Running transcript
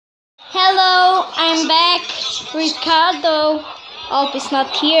Hello, I'm back. Ricardo. Hope it's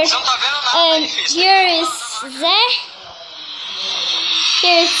not here. Here is Zé.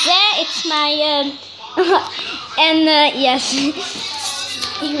 Here is Zé. It's my and yes.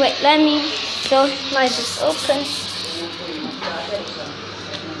 Wait, let me slide this open.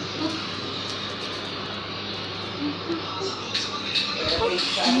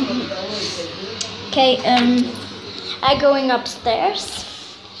 Okay, I'm going upstairs.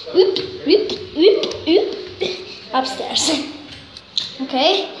 Whoop, whoop, whoop, whoop. Upstairs.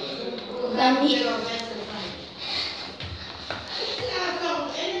 Okay, let me.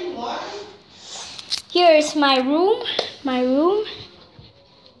 Here is my room, my room,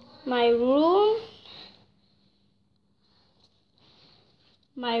 my room,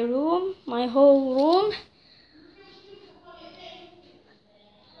 my room, my whole room.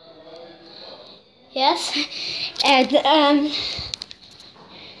 Yes, and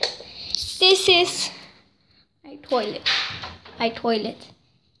this is my toilet. My toilet.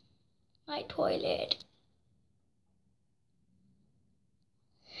 My toilet.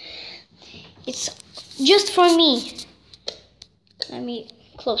 It's just for me. Let me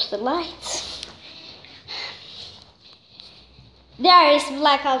close the lights. There is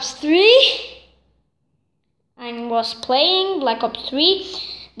Black Ops 3. I was playing Black Ops 3.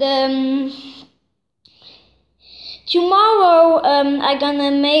 Tomorrow I'm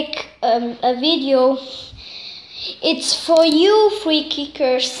gonna make a video. It's for you, free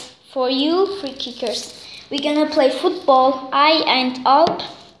kickers. For you, free kickers. We're gonna play football. I and Alp.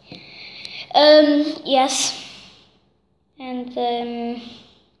 Yes. And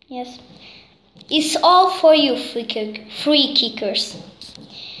yes. It's all for you, free kickers.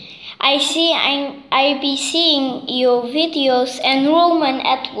 I be seeing your videos and romann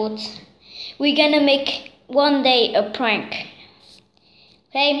atwood. We're gonna make one day a prank.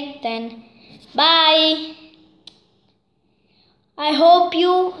 Okay, then bye. I hope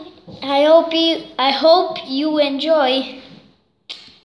you enjoy.